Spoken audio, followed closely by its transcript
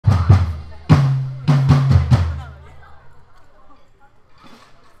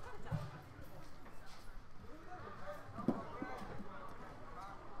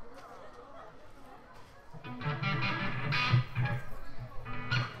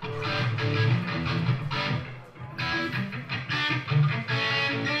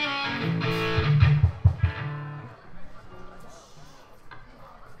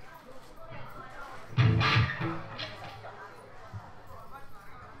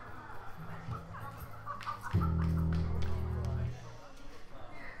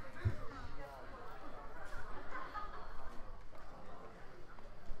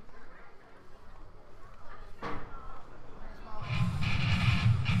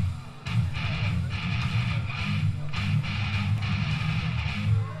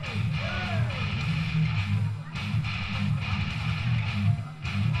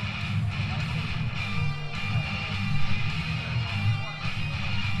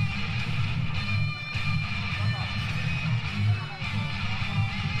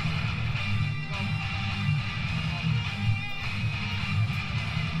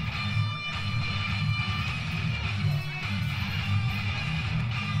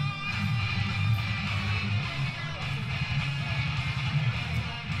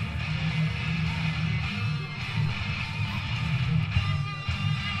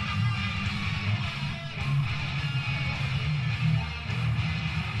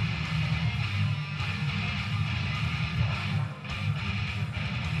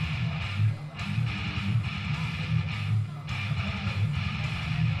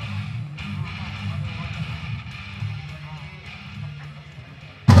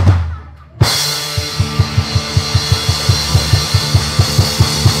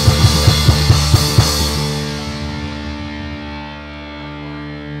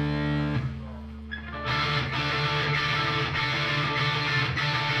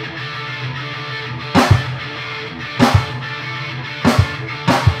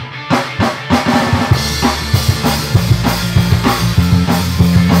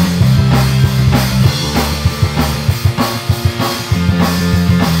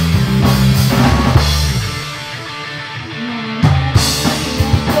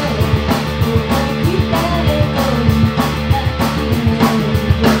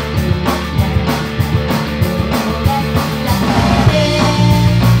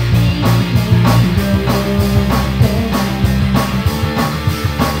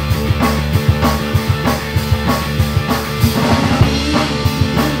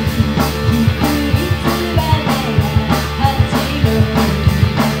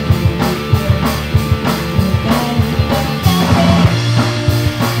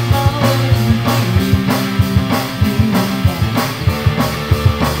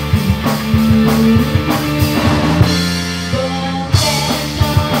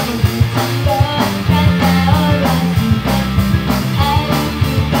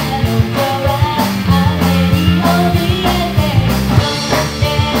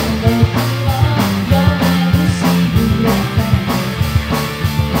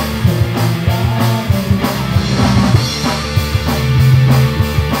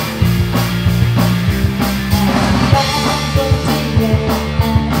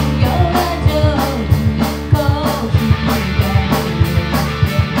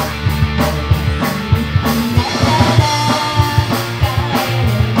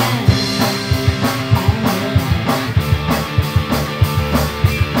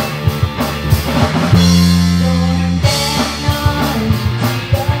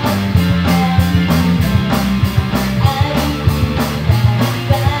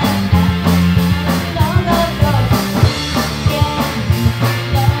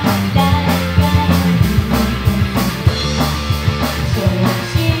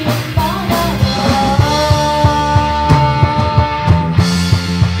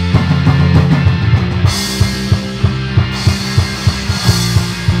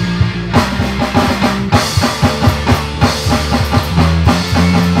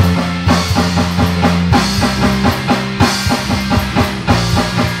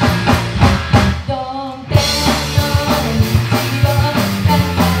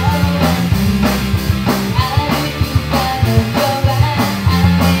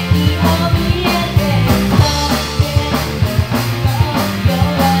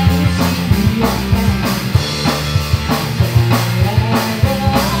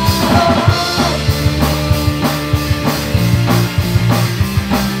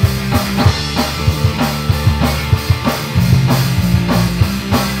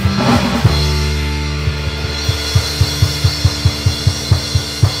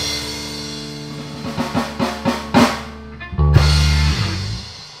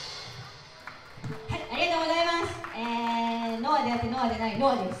ノアでないノ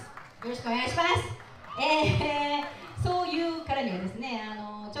アです。よろしくお願いします。そういうからにはですね、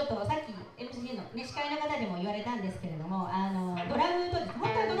ちょっとさっき MC の、ね、司会の方でも言われたんですけれども、ドラムとです、本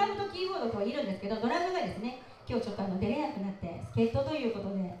当はドラムとキーボードといるんですけど、ドラムがですね、今日ちょっと出れなくなって助っ人というこ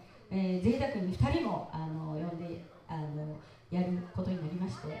とで、贅沢に2人も呼んでやることになりま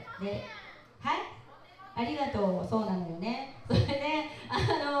して、で、はい、ありがとう、そうなのよね。それで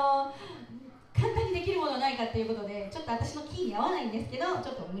簡単にできるものないかっていうことで、ちょっと私のキーに合わないんですけど、ち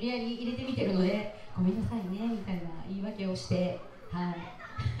ょっと無理やり入れてみてるので、ごめんなさいねみたいな言い訳をして、はい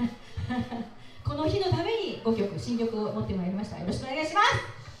この日のために5曲、新曲を持ってまいりました。よろしくお願いしま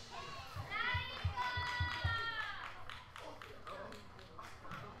す。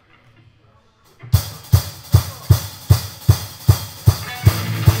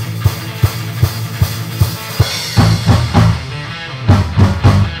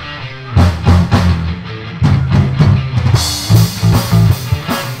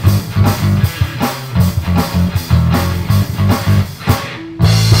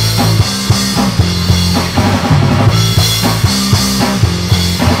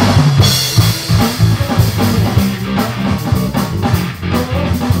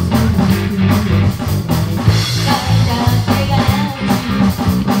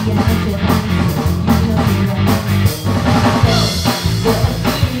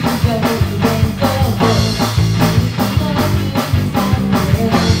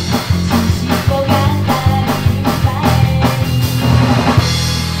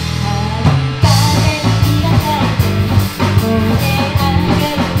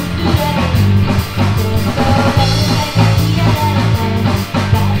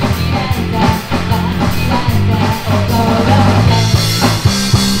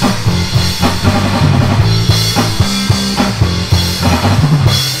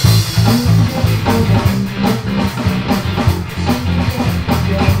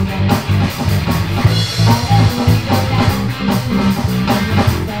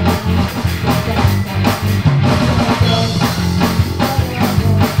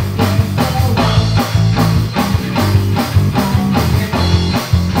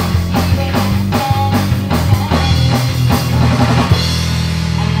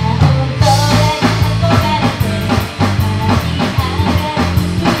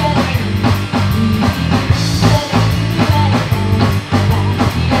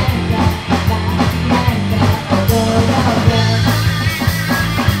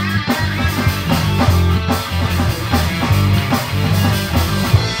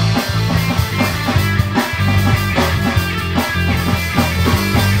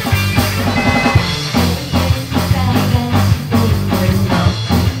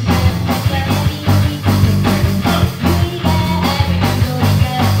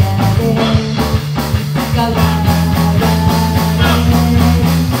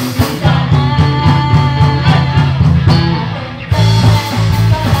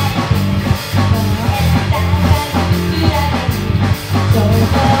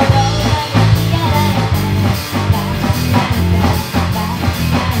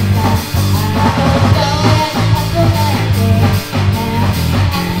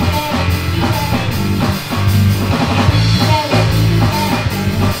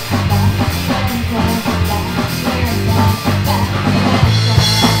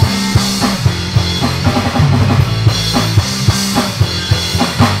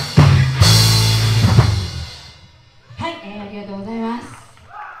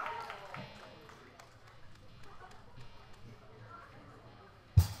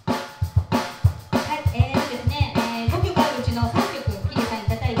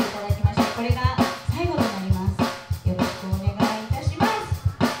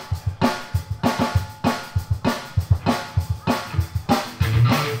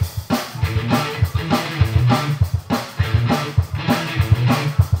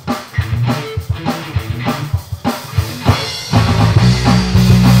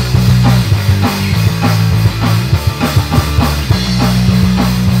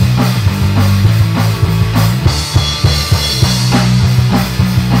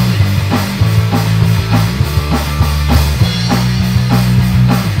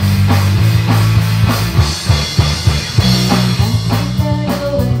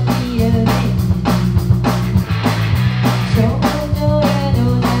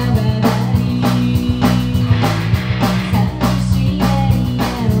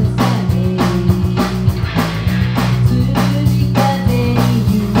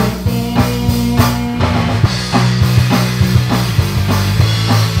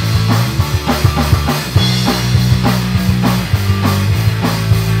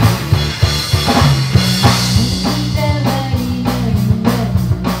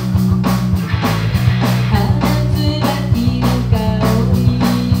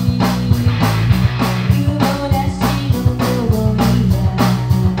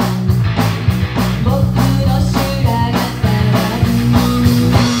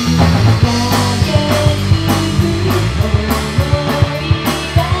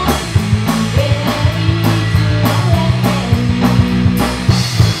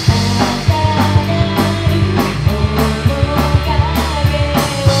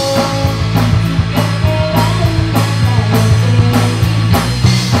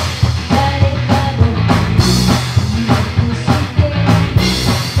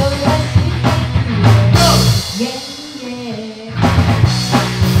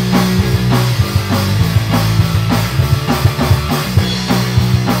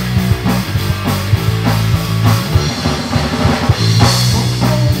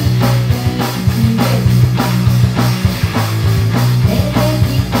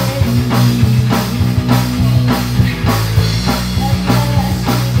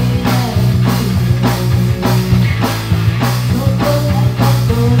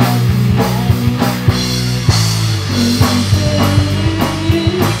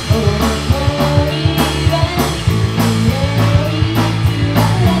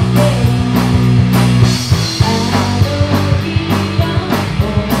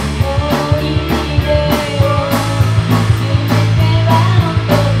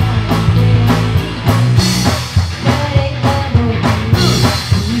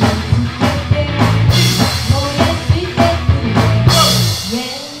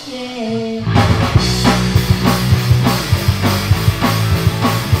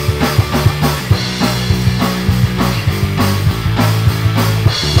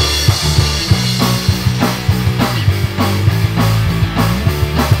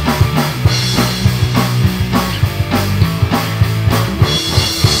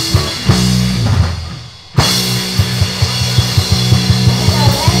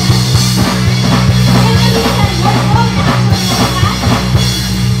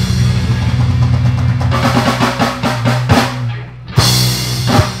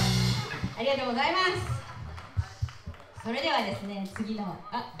次の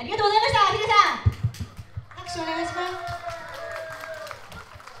ありがとうございました。ヒデさん、拍手お願いします。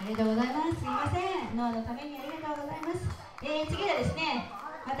ありがとうございます。すみません、ノアのためにありがとうございます。次はですね、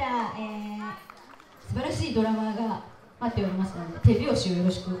また、素晴らしいドラマーが待っておりますので、手拍子をよ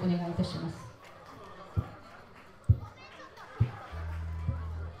ろしくお願いいたします。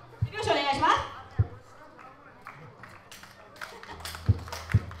手拍子お願いします。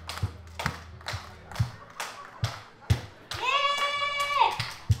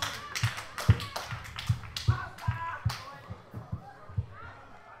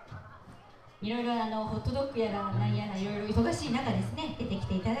いろいろホットドッグやら何やらいろいろ忙しい中ですね、出てき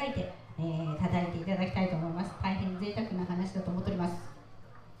ていただいて、叩いていただきたいと思います。大変贅沢な話だと思っております。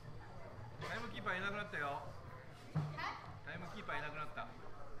タイムキーパーいなくなったよ。タイムキーパーいなくなった。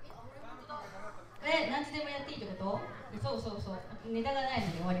何時でもやっていいってこと？そう、ネタがない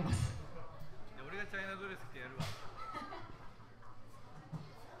ので終わります。で俺がチャイナドレス着てやるわ。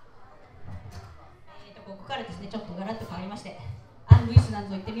ここからですね、ちょっとガラッと変わりまして、アン・ルイスなん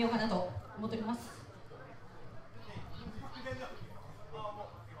ぞ行ってみようかなと思っております。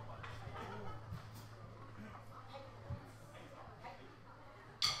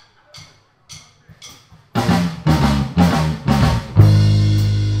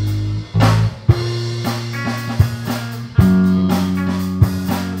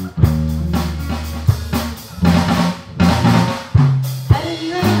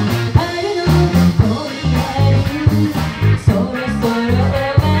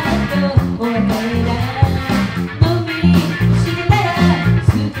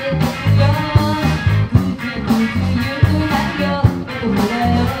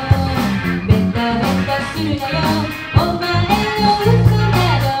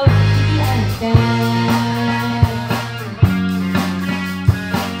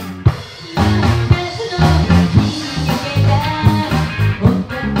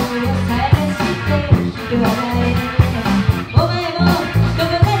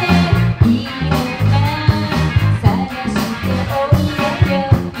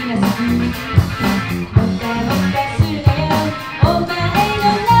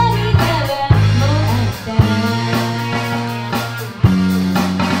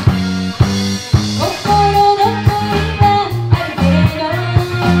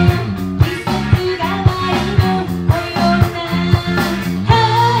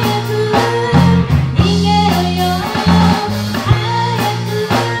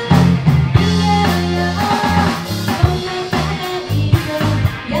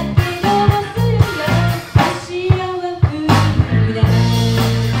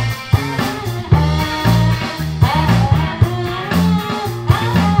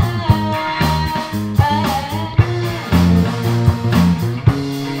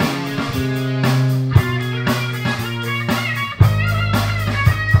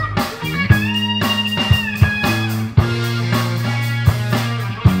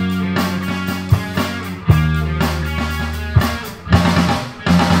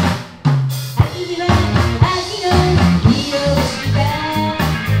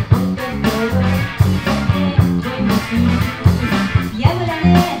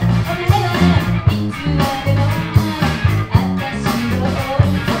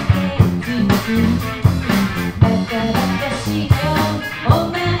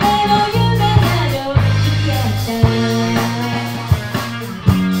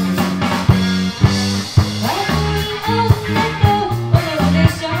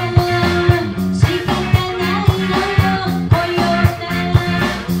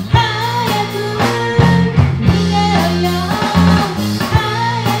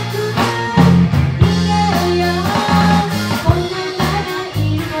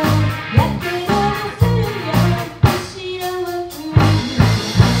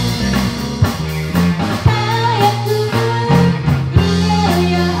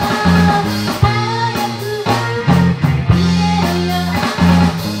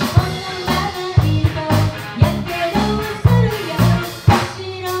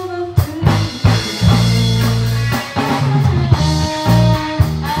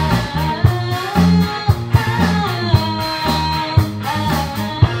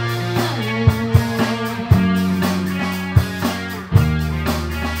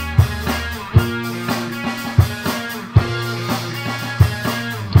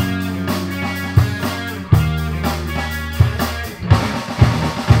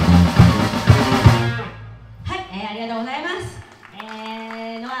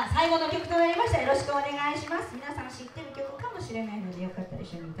最後の曲となりました。よろしくお願いします。皆さん知ってる曲かもしれないので、よかったら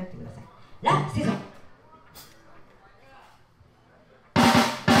一緒に歌ってください。ラ・セゾン。